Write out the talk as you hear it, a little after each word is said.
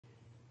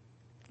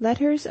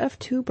Letters of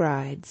Two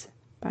Brides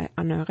by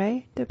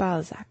Honoré de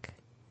Balzac.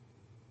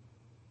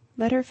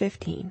 Letter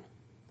 15.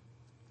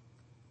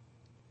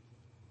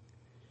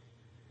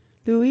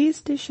 Louise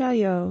de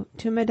Chaulieu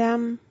to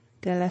Madame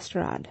de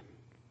l'Estrade.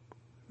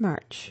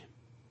 March.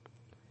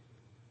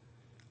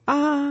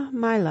 Ah,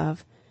 my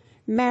love,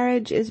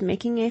 marriage is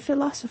making a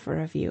philosopher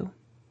of you.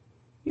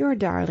 Your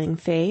darling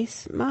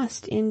face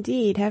must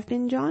indeed have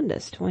been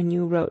jaundiced when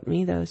you wrote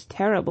me those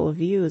terrible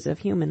views of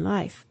human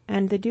life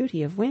and the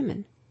duty of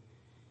women.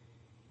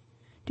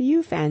 Do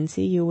you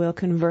fancy you will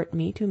convert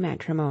me to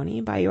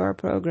matrimony by your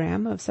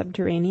programme of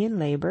subterranean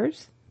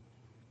labours?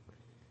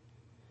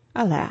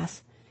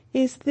 Alas,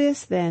 is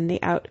this then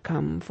the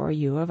outcome for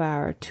you of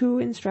our too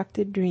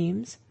instructed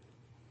dreams?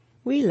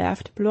 We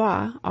left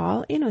Blois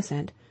all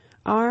innocent,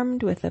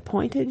 armed with the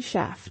pointed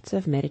shafts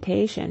of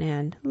meditation,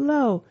 and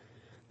lo!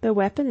 the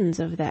weapons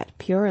of that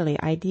purely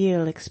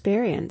ideal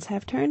experience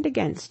have turned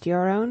against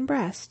your own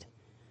breast.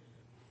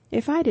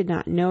 If I did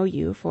not know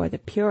you for the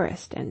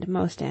purest and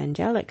most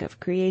angelic of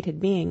created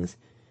beings,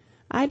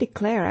 I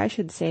declare I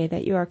should say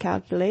that your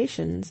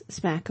calculations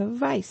smack of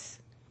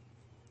vice.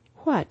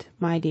 What,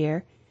 my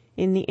dear,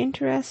 in the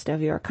interest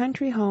of your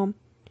country home,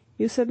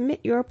 you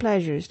submit your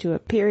pleasures to a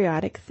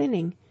periodic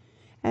thinning,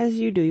 as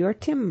you do your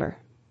timber.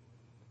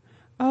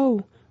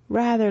 Oh,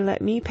 rather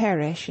let me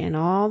perish in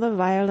all the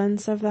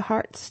violence of the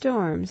heart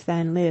storms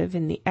than live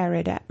in the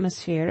arid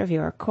atmosphere of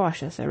your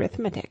cautious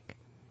arithmetic.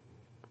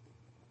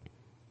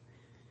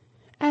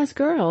 As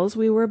girls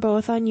we were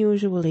both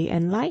unusually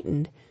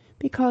enlightened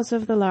because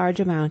of the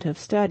large amount of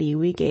study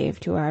we gave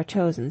to our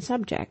chosen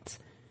subjects.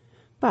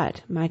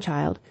 But, my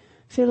child,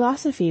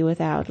 philosophy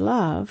without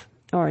love,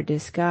 or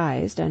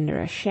disguised under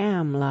a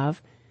sham love,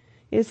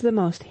 is the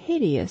most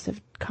hideous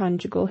of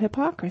conjugal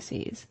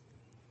hypocrisies.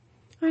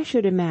 I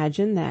should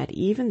imagine that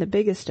even the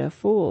biggest of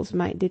fools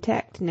might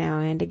detect now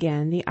and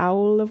again the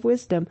owl of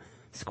wisdom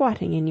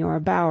squatting in your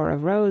bower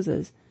of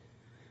roses,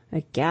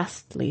 a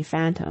ghastly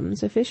phantom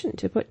sufficient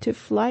to put to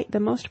flight the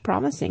most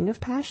promising of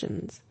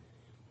passions.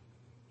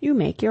 You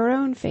make your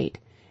own fate,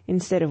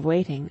 instead of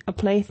waiting a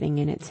plaything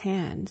in its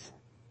hands.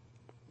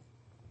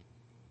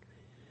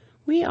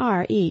 We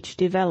are each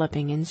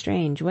developing in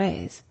strange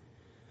ways.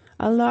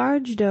 A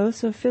large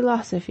dose of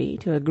philosophy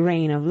to a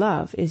grain of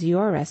love is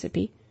your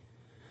recipe.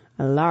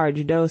 A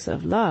large dose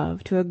of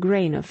love to a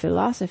grain of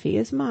philosophy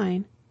is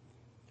mine.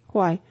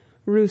 Why,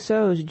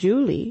 Rousseau's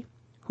Julie,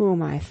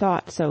 whom I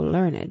thought so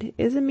learned,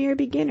 is a mere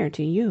beginner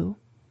to you.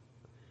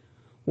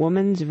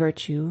 Woman's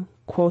virtue,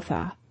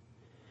 quotha!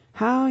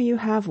 How you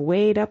have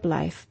weighed up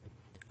life!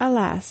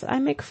 Alas, I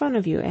make fun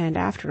of you, and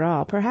after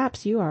all,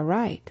 perhaps you are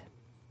right.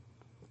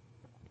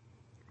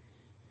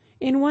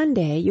 In one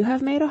day you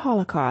have made a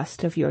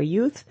holocaust of your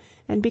youth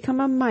and become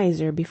a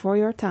miser before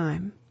your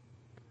time.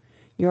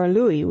 Your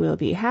Louis will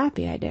be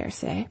happy, I dare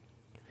say.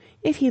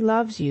 If he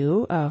loves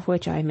you, of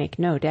which I make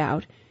no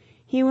doubt,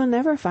 he will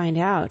never find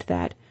out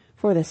that,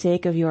 for the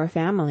sake of your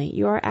family,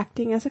 you are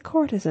acting as a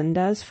courtesan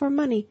does for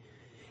money,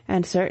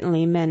 and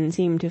certainly men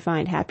seem to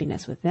find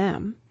happiness with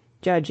them,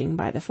 judging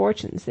by the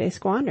fortunes they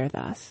squander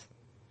thus.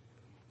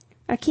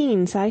 A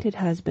keen-sighted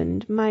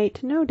husband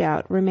might no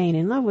doubt remain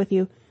in love with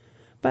you,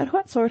 but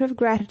what sort of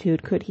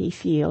gratitude could he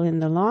feel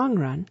in the long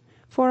run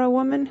for a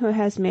woman who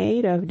has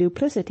made of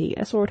duplicity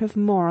a sort of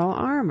moral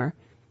armour,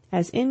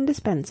 as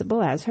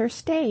indispensable as her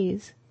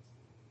stays?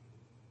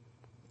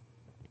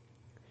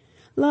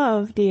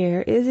 Love,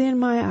 dear, is in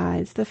my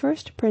eyes the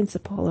first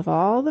principle of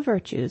all the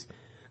virtues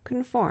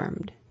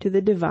conformed to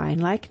the divine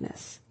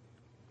likeness.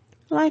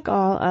 Like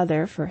all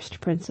other first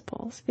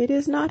principles, it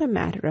is not a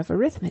matter of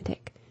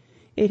arithmetic.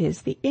 It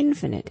is the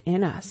infinite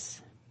in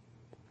us.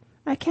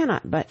 I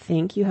cannot but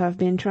think you have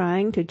been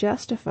trying to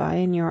justify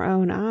in your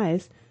own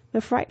eyes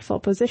the frightful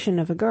position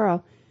of a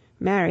girl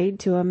married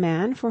to a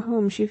man for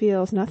whom she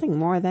feels nothing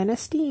more than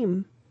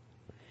esteem.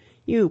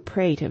 You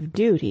prate of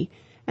duty,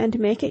 and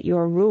make it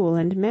your rule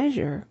and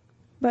measure.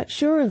 But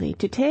surely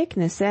to take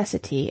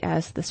necessity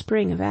as the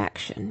spring of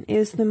action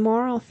is the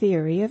moral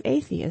theory of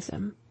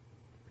atheism.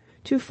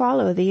 To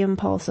follow the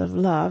impulse of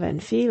love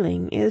and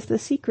feeling is the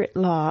secret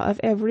law of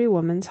every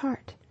woman's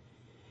heart.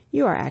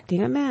 You are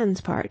acting a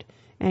man's part,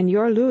 and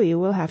your Louis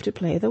will have to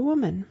play the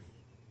woman.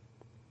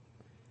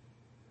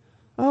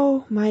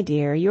 Oh, my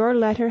dear, your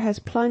letter has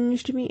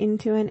plunged me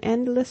into an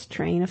endless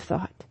train of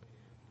thought.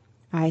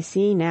 I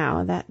see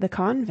now that the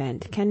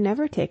convent can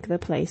never take the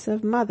place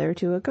of mother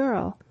to a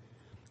girl.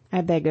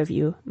 I beg of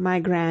you, my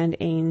grand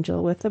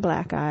angel with the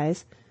black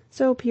eyes,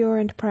 so pure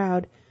and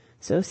proud,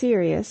 so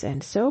serious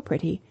and so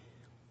pretty,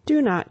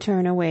 do not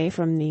turn away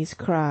from these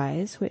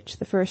cries which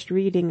the first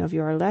reading of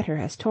your letter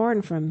has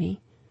torn from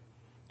me.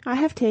 I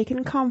have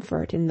taken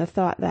comfort in the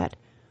thought that,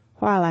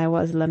 while I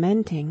was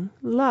lamenting,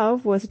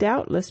 love was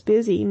doubtless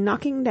busy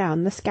knocking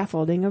down the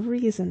scaffolding of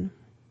reason.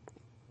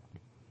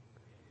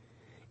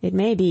 It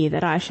may be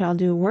that I shall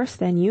do worse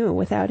than you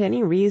without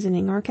any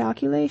reasoning or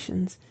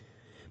calculations.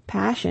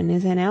 Passion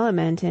is an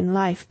element in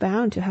life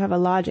bound to have a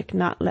logic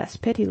not less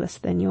pitiless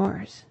than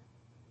yours.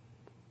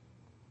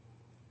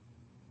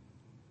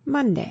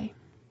 Monday.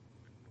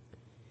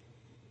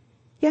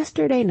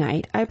 Yesterday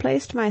night I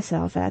placed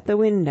myself at the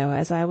window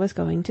as I was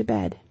going to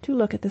bed, to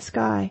look at the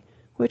sky,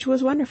 which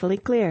was wonderfully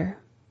clear.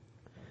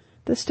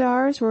 The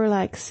stars were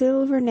like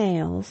silver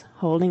nails,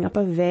 holding up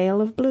a veil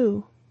of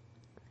blue.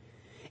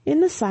 In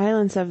the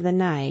silence of the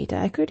night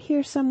I could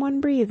hear someone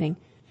breathing,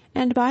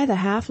 and by the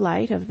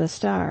half-light of the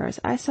stars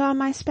I saw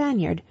my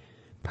Spaniard,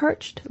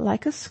 perched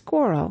like a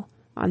squirrel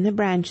on the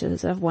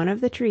branches of one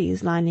of the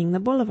trees lining the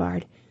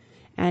boulevard,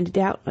 and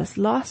doubtless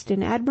lost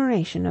in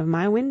admiration of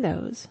my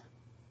windows.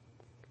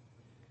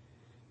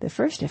 The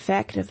first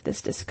effect of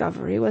this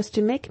discovery was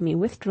to make me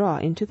withdraw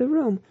into the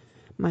room,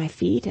 my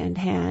feet and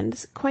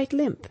hands quite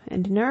limp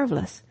and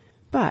nerveless,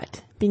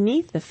 but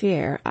beneath the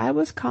fear I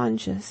was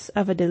conscious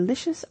of a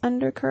delicious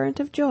undercurrent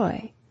of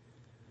joy.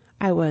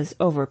 I was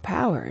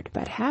overpowered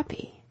but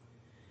happy.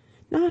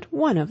 Not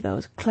one of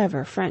those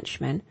clever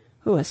Frenchmen,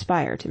 who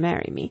aspire to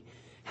marry me,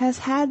 has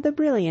had the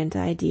brilliant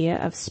idea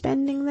of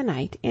spending the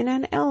night in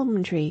an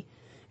elm tree,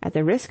 at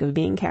the risk of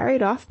being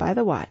carried off by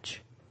the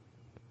watch.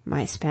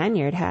 My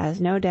Spaniard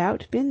has, no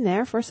doubt, been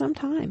there for some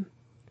time.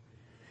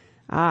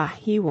 Ah,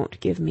 he won't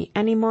give me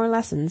any more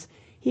lessons.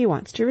 He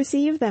wants to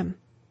receive them.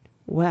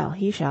 Well,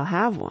 he shall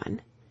have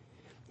one.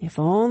 If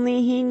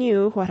only he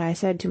knew what I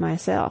said to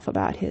myself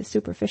about his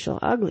superficial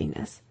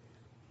ugliness.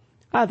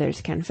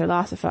 Others can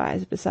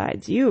philosophize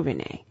besides you,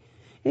 Renee.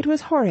 It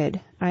was horrid,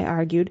 I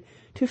argued,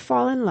 to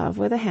fall in love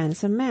with a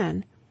handsome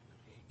man.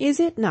 Is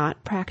it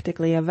not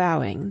practically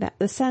avowing that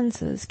the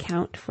senses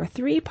count for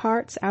 3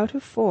 parts out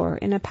of 4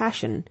 in a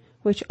passion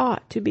which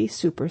ought to be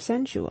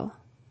supersensual?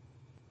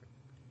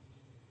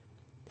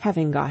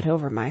 Having got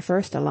over my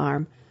first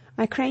alarm,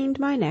 I craned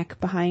my neck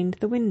behind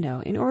the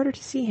window in order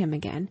to see him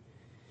again,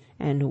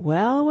 and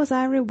well was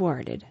I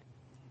rewarded.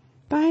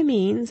 By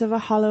means of a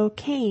hollow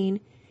cane,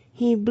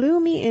 he blew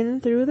me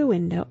in through the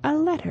window a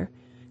letter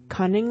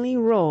cunningly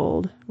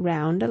rolled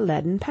round a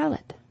leaden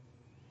pellet.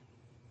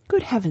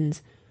 Good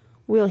heavens!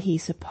 Will he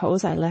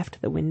suppose I left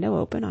the window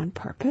open on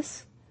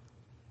purpose?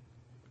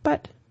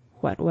 But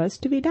what was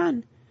to be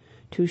done?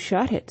 To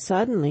shut it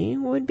suddenly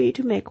would be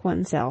to make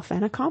oneself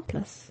an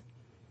accomplice.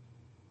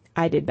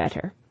 I did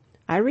better.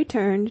 I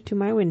returned to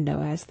my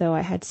window as though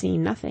I had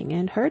seen nothing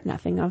and heard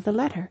nothing of the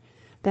letter.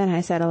 Then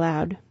I said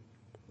aloud,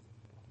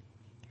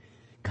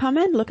 "Come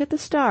and look at the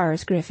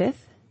stars,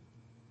 Griffith."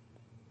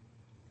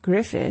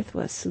 Griffith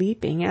was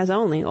sleeping as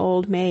only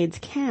old maids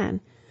can,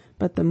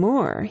 but the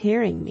Moor,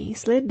 hearing me,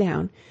 slid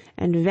down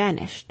and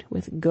vanished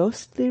with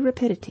ghostly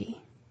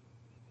rapidity.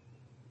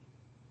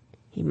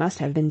 He must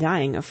have been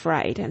dying of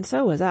fright, and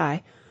so was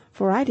I,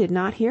 for I did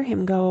not hear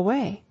him go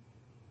away.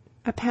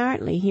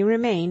 Apparently he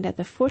remained at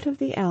the foot of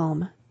the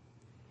elm.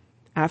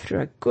 After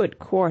a good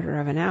quarter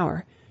of an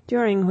hour,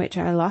 during which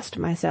I lost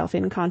myself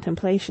in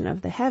contemplation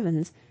of the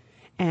heavens,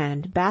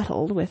 and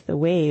battled with the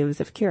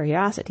waves of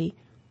curiosity,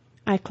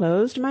 I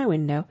closed my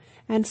window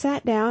and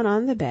sat down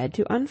on the bed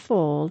to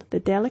unfold the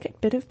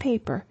delicate bit of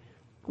paper,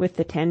 with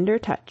the tender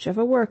touch of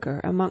a worker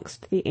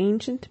amongst the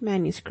ancient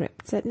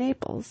manuscripts at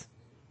Naples.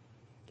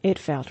 It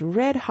felt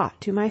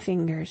red-hot to my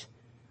fingers.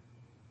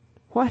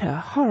 What a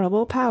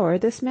horrible power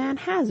this man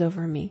has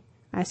over me,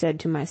 I said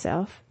to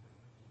myself.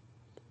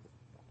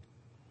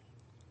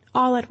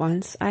 All at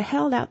once I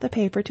held out the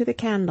paper to the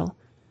candle.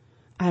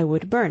 I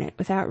would burn it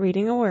without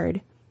reading a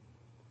word.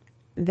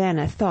 Then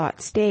a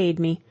thought stayed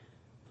me.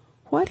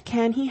 What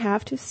can he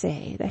have to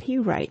say that he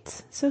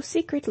writes so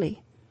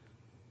secretly?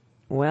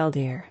 Well,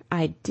 dear,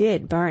 I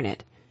did burn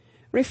it,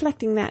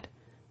 reflecting that,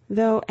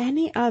 though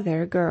any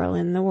other girl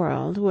in the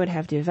world would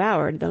have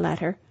devoured the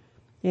letter,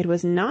 it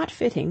was not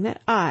fitting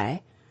that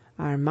I,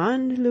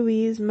 Armande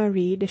Louise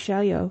Marie de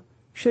Chaulieu,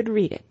 should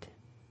read it.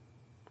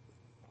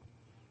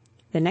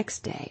 The next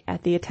day,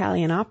 at the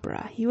Italian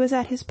Opera, he was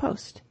at his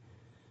post.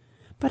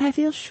 But I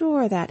feel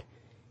sure that,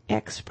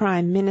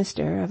 ex-Prime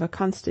Minister of a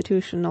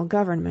constitutional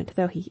government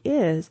though he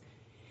is,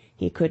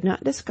 he could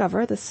not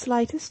discover the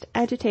slightest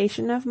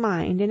agitation of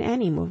mind in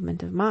any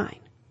movement of mine.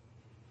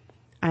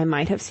 I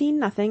might have seen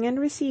nothing and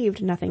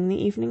received nothing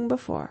the evening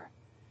before.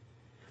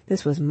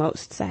 This was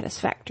most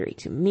satisfactory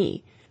to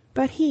me,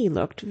 but he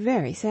looked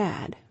very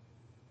sad.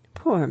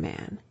 Poor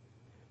man!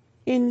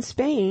 In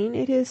Spain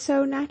it is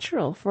so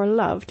natural for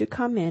love to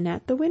come in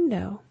at the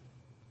window.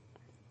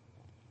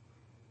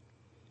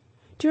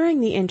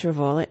 During the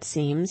interval, it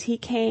seems, he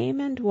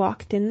came and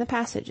walked in the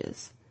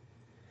passages.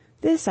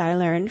 This I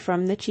learned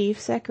from the chief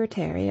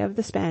secretary of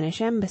the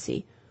Spanish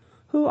embassy,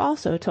 who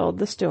also told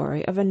the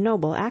story of a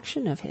noble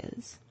action of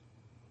his.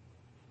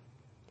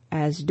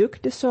 As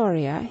Duc de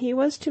Soria, he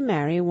was to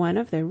marry one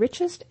of the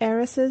richest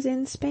heiresses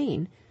in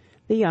Spain,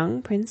 the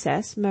young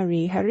Princess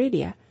Marie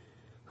Heredia,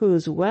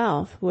 whose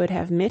wealth would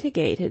have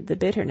mitigated the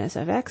bitterness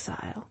of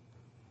exile.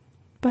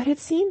 But it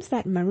seems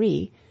that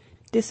Marie,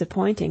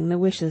 disappointing the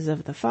wishes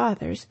of the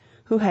fathers,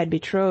 who had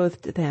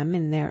betrothed them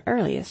in their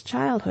earliest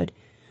childhood,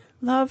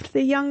 loved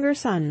the younger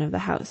son of the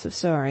house of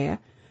Soria,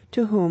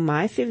 to whom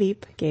my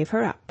Philippe gave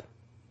her up,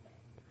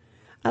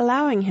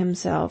 allowing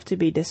himself to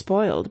be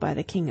despoiled by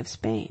the King of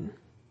Spain.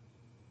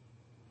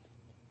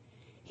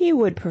 He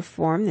would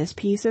perform this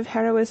piece of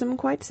heroism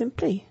quite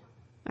simply.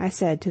 I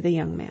said to the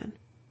young man.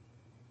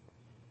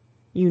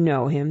 "You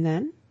know him,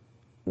 then?"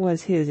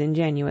 was his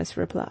ingenuous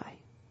reply.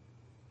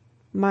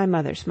 My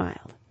mother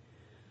smiled.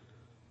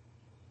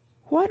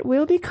 "What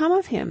will become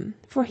of him,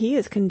 for he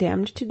is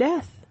condemned to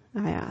death?"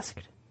 I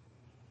asked.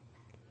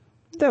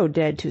 "Though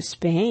dead to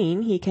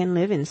Spain, he can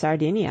live in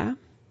Sardinia."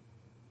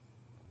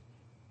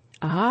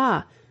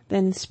 "Ah,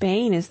 then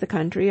Spain is the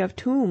country of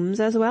tombs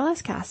as well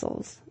as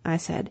castles," I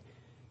said,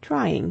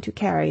 trying to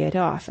carry it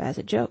off as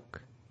a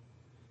joke.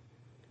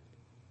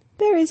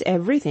 "There is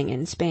everything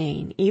in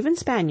Spain, even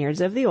Spaniards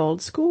of the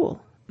old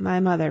school," my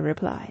mother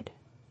replied.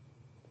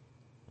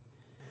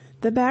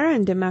 The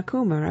Baron de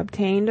Macumer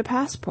obtained a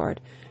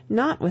passport,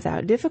 not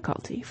without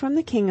difficulty, from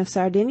the King of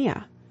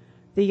Sardinia,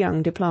 the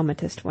young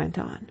diplomatist went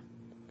on.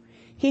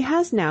 "He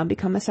has now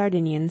become a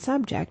Sardinian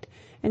subject,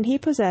 and he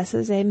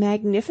possesses a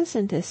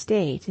magnificent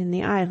estate in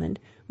the island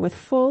with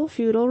full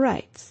feudal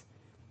rights.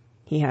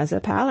 He has a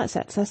palace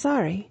at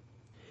Sassari.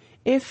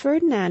 If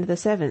Ferdinand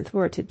VII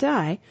were to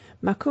die,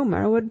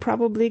 Macumer would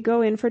probably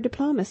go in for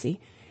diplomacy,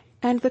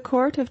 and the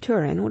court of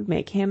Turin would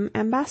make him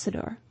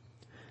ambassador.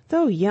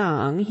 Though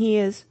young, he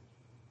is—"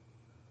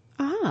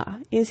 "Ah,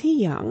 is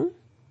he young?"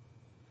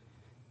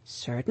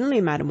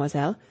 "Certainly,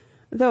 mademoiselle.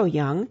 Though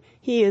young,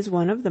 he is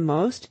one of the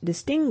most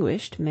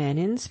distinguished men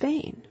in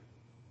Spain."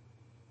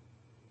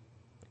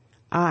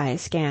 I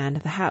scanned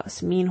the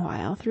house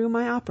meanwhile through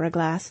my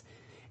opera-glass,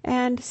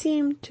 and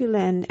seemed to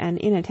lend an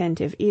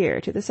inattentive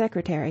ear to the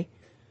secretary,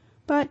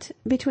 but,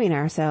 between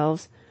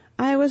ourselves,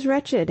 I was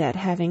wretched at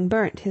having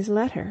burnt his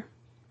letter.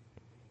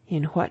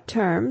 In what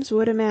terms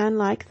would a man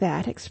like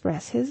that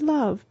express his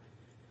love?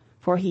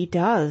 For he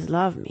does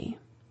love me.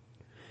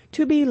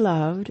 To be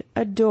loved,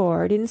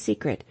 adored in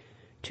secret,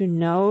 to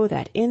know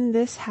that in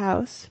this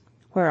house,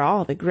 where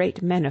all the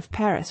great men of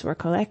Paris were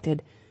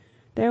collected,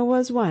 there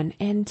was one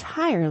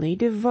entirely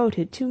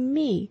devoted to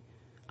me,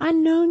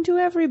 unknown to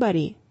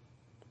everybody.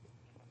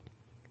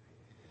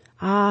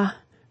 Ah,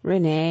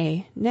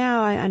 Renee,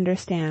 now I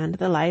understand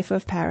the life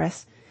of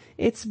Paris,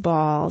 its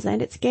balls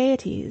and its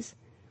gaieties.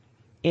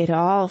 It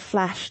all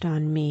flashed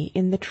on me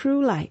in the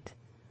true light.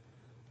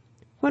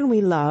 When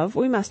we love,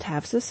 we must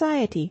have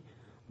society,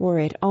 were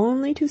it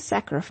only to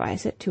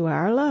sacrifice it to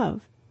our love.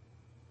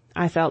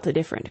 I felt a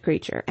different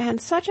creature, and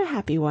such a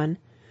happy one.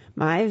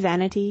 My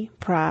vanity,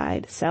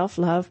 pride,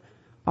 self-love,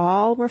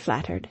 all were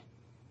flattered.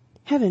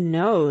 Heaven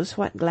knows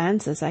what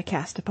glances I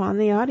cast upon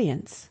the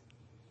audience.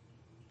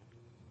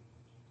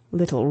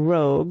 "Little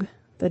rogue,"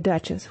 the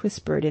Duchess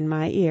whispered in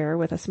my ear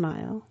with a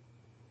smile.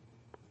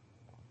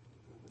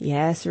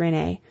 Yes,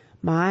 Renee,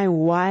 my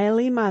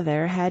wily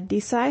mother had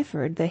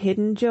deciphered the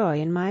hidden joy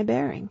in my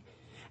bearing,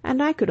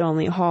 and I could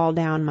only haul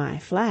down my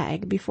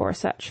flag before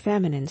such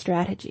feminine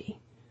strategy.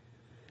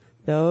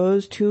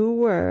 Those 2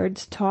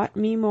 words taught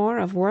me more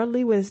of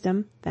worldly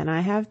wisdom than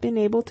I have been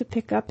able to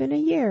pick up in a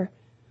year,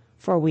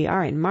 for we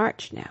are in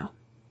March now.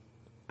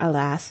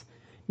 Alas,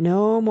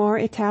 no more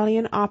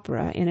Italian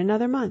opera in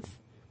another month.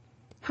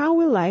 How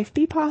will life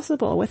be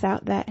possible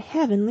without that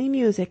heavenly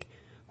music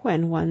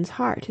when one's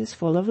heart is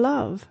full of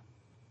love?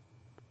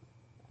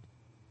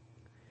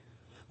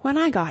 When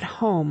I got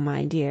home,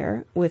 my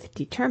dear, with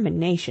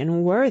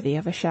determination worthy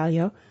of a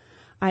Chaulieu,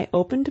 I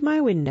opened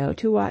my window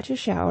to watch a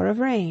shower of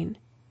rain.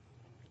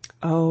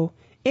 Oh,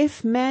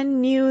 if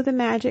men knew the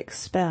magic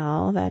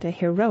spell that a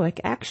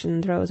heroic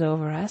action throws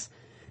over us,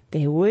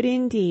 they would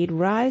indeed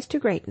rise to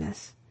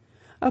greatness.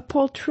 A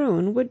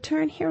poltroon would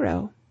turn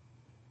hero.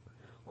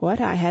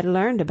 What I had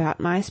learned about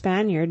my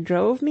Spaniard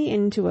drove me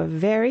into a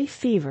very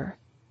fever.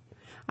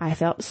 I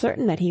felt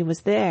certain that he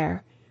was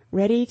there,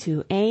 ready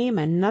to aim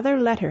another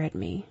letter at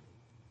me.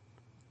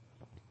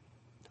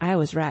 I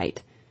was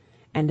right,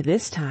 and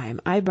this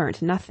time I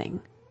burnt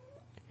nothing.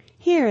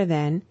 Here,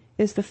 then,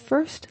 is the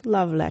first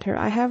love letter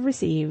I have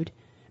received,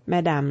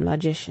 Madame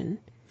Logician,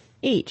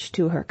 each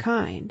to her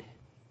kind.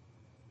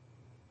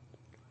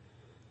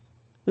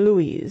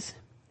 Louise,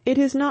 it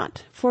is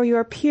not for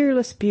your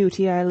peerless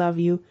beauty I love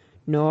you,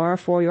 nor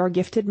for your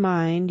gifted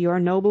mind, your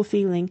noble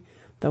feeling,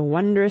 the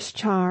wondrous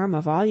charm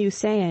of all you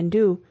say and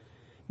do,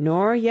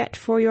 nor yet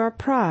for your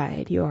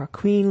pride, your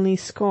queenly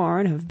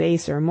scorn of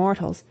baser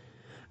mortals,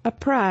 a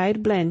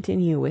pride blent in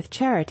you with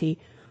charity,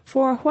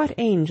 for what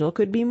angel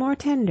could be more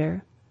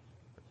tender?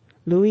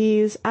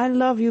 Louise, I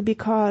love you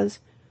because,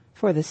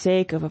 for the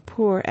sake of a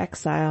poor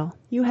exile,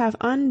 you have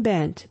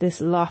unbent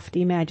this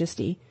lofty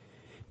majesty,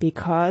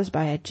 because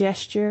by a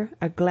gesture,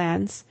 a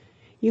glance,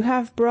 you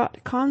have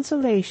brought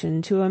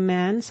consolation to a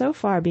man so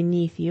far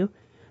beneath you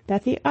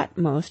that the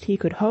utmost he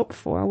could hope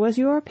for was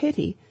your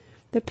pity,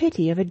 the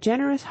pity of a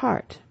generous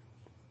heart.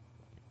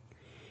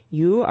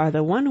 You are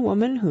the one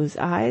woman whose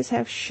eyes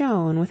have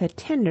shone with a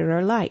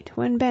tenderer light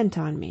when bent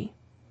on me.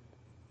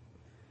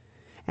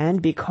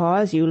 And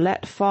because you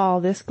let fall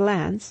this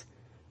glance,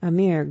 a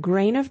mere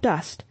grain of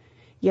dust,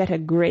 yet a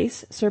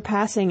grace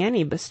surpassing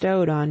any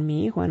bestowed on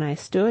me when I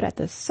stood at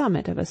the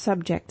summit of a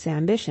subject's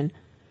ambition,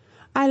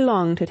 I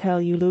long to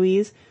tell you,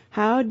 Louise,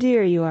 how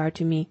dear you are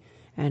to me,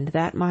 and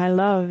that my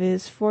love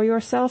is for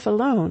yourself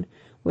alone,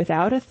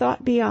 without a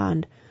thought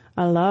beyond,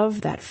 a love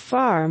that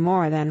far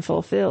more than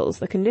fulfills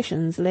the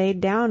conditions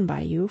laid down by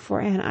you for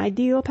an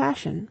ideal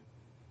passion.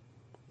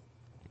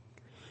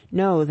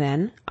 Know,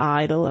 then,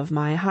 idol of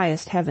my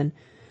highest heaven,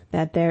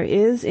 that there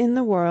is in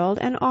the world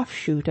an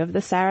offshoot of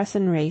the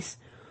Saracen race,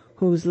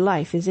 whose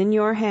life is in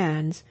your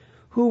hands,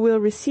 who will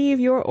receive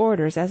your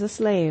orders as a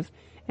slave,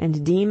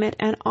 and deem it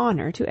an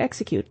honor to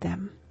execute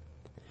them.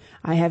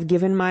 I have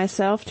given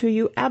myself to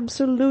you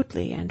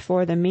absolutely, and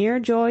for the mere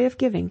joy of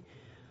giving,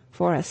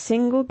 for a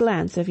single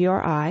glance of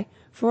your eye,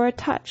 for a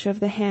touch of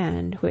the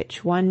hand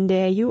which one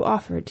day you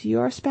offered to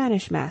your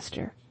Spanish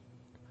master.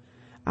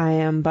 I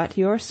am but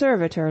your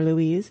servitor,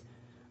 Louise.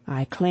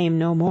 I claim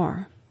no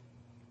more.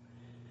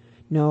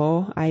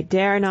 No, I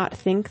dare not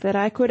think that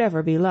I could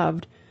ever be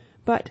loved,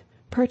 but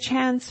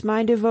perchance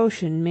my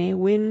devotion may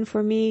win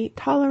for me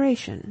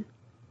toleration.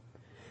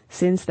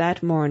 Since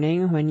that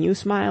morning when you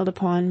smiled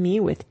upon me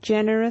with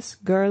generous,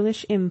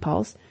 girlish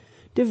impulse,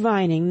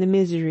 divining the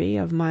misery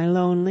of my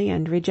lonely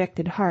and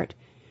rejected heart,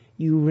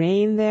 you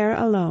reign there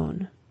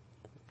alone.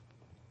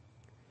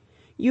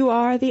 You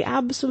are the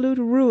absolute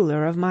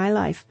ruler of my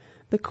life,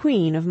 the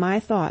queen of my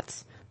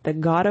thoughts, the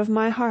god of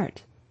my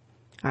heart.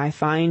 I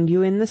find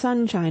you in the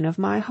sunshine of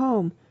my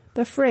home,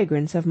 the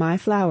fragrance of my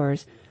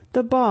flowers,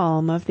 the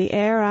balm of the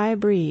air I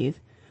breathe,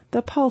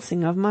 the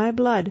pulsing of my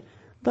blood,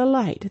 the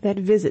light that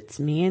visits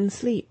me in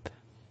sleep.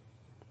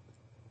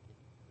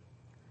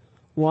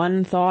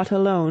 One thought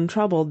alone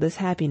troubled this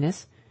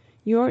happiness,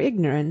 your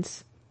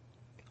ignorance.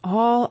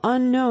 All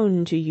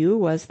unknown to you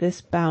was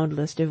this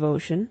boundless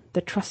devotion,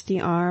 the trusty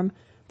arm,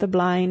 the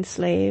blind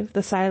slave,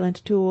 the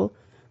silent tool,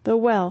 the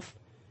wealth.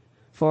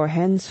 For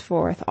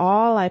henceforth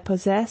all I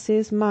possess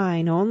is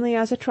mine only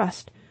as a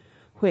trust,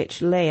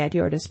 which lay at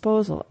your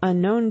disposal,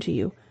 unknown to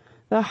you,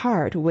 the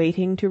heart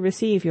waiting to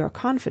receive your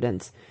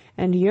confidence,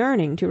 and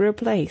yearning to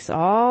replace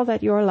all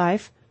that your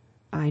life,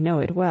 I know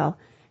it well,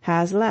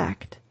 has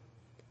lacked.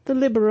 The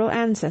liberal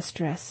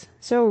ancestress,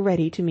 so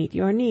ready to meet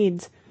your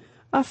needs,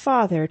 a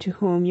father to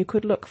whom you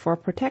could look for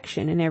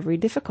protection in every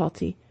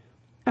difficulty,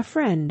 a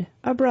friend,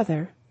 a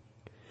brother.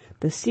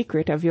 The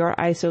secret of your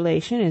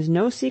isolation is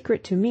no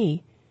secret to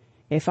me.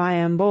 If I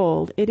am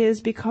bold, it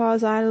is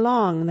because I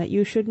long that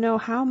you should know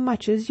how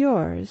much is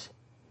yours.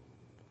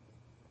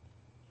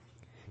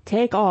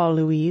 Take all,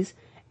 Louise,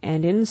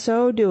 and in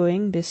so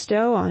doing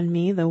bestow on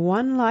me the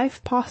one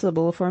life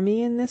possible for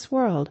me in this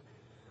world,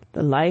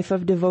 the life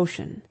of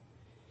devotion.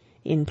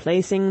 In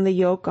placing the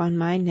yoke on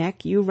my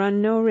neck you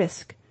run no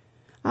risk.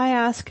 I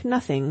ask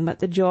nothing but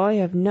the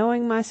joy of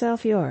knowing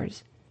myself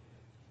yours.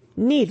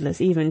 Needless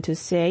even to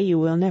say you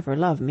will never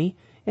love me.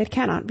 It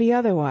cannot be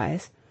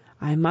otherwise.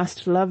 I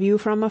must love you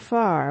from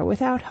afar,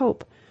 without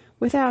hope,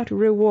 without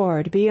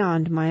reward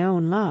beyond my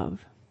own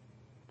love.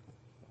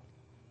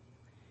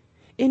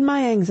 In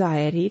my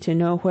anxiety to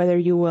know whether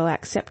you will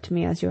accept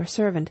me as your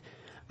servant,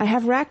 I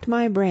have racked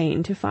my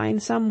brain to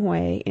find some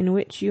way in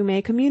which you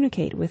may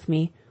communicate with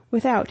me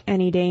without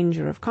any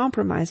danger of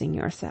compromising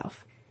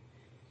yourself.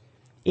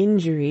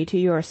 Injury to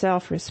your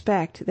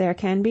self-respect there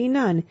can be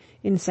none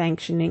in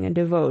sanctioning a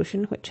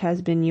devotion which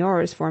has been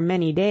yours for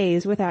many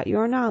days without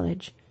your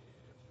knowledge.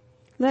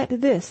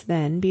 Let this,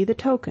 then, be the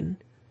token.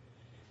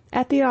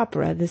 At the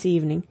opera this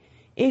evening,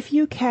 if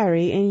you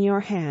carry in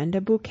your hand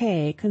a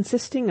bouquet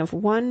consisting of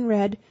one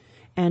red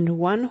and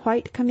one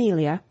white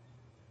camellia,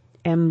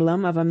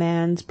 emblem of a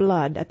man's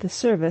blood at the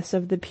service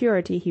of the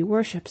purity he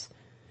worships,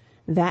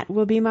 that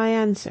will be my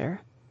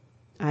answer.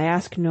 I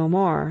ask no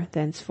more,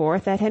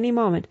 thenceforth, at any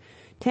moment,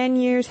 10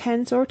 years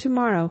hence or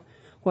tomorrow,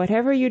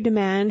 whatever you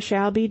demand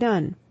shall be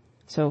done,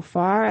 so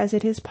far as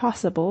it is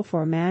possible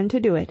for man to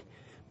do it,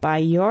 by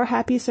your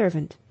happy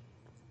servant,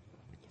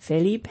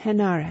 Felipe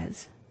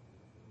Henares.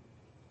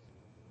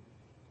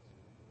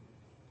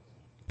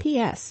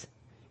 P.S.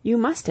 You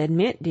must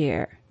admit,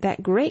 dear,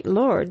 that great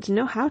lords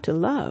know how to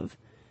love.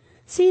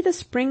 See the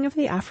spring of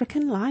the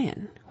African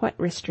lion. What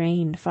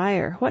restrained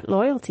fire, what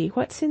loyalty,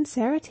 what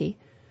sincerity!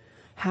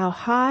 How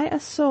high a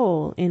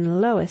soul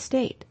in low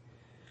estate!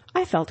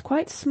 I felt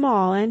quite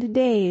small and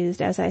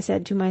dazed as I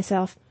said to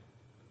myself,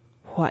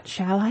 "What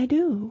shall I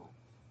do?"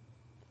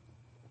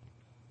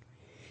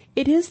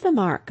 It is the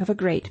mark of a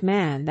great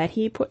man that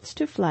he puts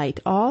to flight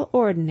all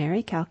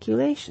ordinary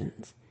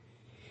calculations.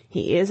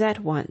 He is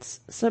at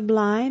once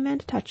sublime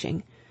and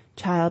touching,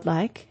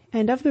 childlike,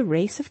 and of the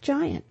race of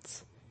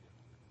giants.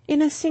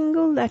 In a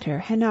single letter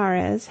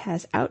Henares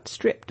has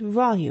outstripped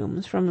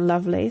volumes from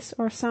Lovelace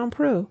or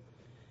Saint-Preux.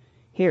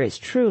 Here is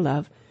true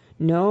love,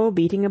 no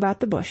beating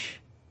about the bush.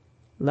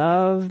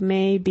 Love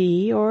may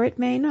be or it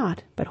may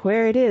not, but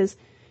where it is,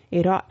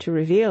 it ought to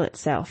reveal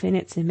itself in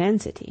its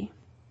immensity.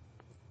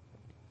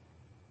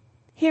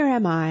 Here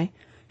am I,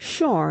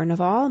 shorn of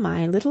all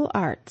my little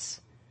arts.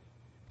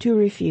 To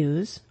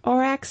refuse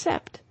or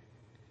accept,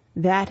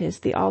 that is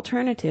the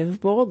alternative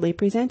boldly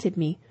presented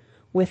me,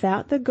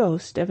 without the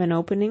ghost of an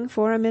opening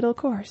for a middle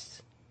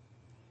course.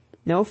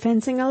 No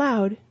fencing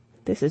allowed.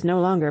 This is no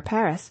longer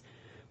Paris.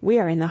 We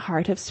are in the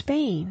heart of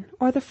Spain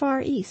or the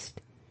Far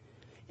East.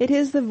 It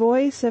is the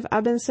voice of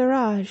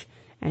Abencerrage,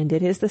 and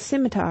it is the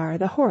scimitar,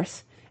 the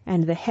horse,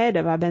 and the head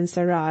of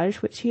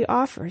Abencerrage which he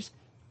offers,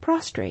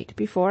 prostrate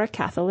before a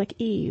Catholic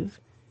Eve.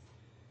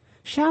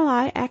 Shall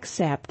I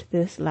accept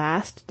this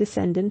last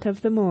descendant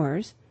of the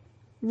Moors?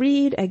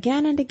 Read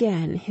again and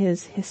again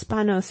his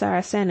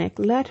Hispano-Saracenic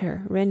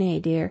letter, Renee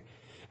dear,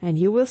 and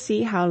you will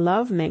see how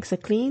love makes a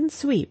clean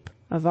sweep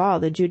of all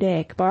the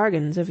Judaic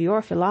bargains of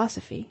your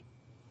philosophy.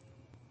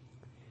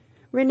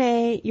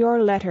 Renee,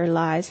 your letter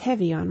lies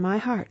heavy on my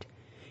heart.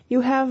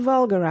 You have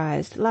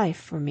vulgarized life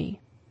for me.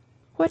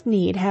 What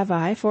need have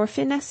I for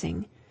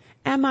finessing?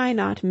 Am I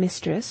not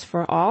mistress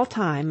for all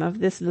time of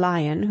this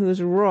lion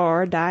whose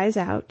roar dies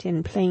out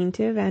in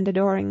plaintive and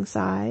adoring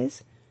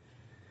sighs?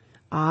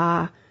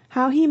 Ah,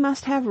 how he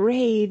must have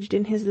raged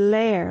in his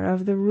lair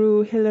of the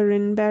Rue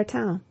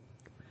Hillerin-Bertin!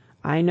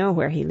 I know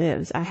where he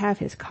lives. I have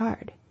his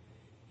card.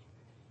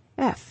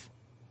 F.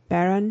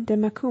 Baron de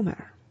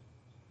Macumer.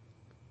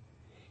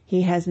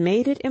 He has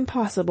made it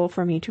impossible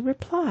for me to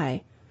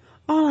reply.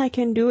 All I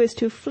can do is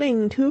to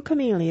fling 2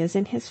 camellias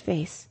in his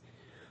face.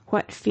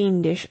 What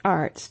fiendish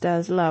arts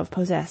does love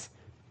possess?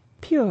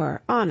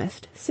 Pure,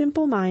 honest,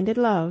 simple-minded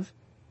love.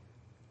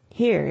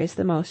 Here is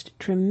the most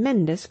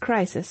tremendous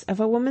crisis of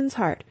a woman's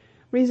heart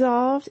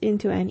resolved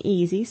into an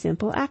easy,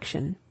 simple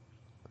action.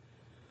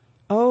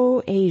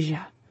 O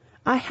Asia!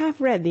 I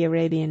have read the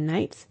Arabian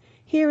Nights.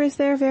 Here is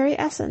their very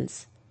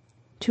essence.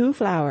 2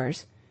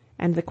 flowers,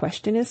 and the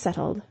question is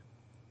settled.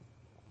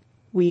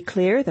 We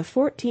clear the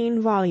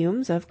 14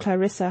 volumes of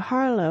Clarissa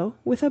Harlowe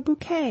with a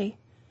bouquet.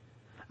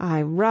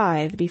 I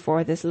writhe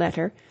before this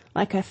letter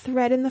like a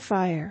thread in the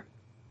fire.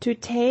 To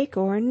take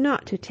or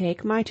not to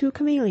take my 2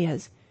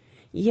 camellias,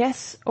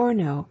 yes or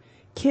no,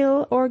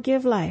 kill or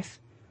give life.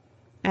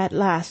 At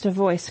last a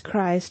voice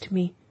cries to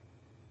me,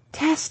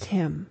 "Test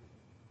him!"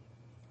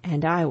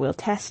 And I will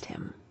test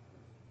him.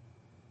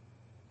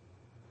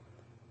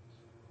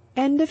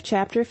 End of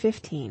chapter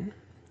 15.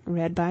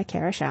 Read by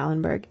Kara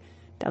Schallenberg.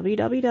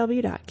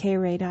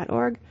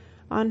 www.kray.org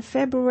on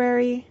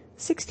February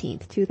 16,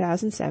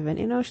 2007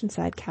 in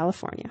Oceanside,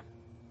 California.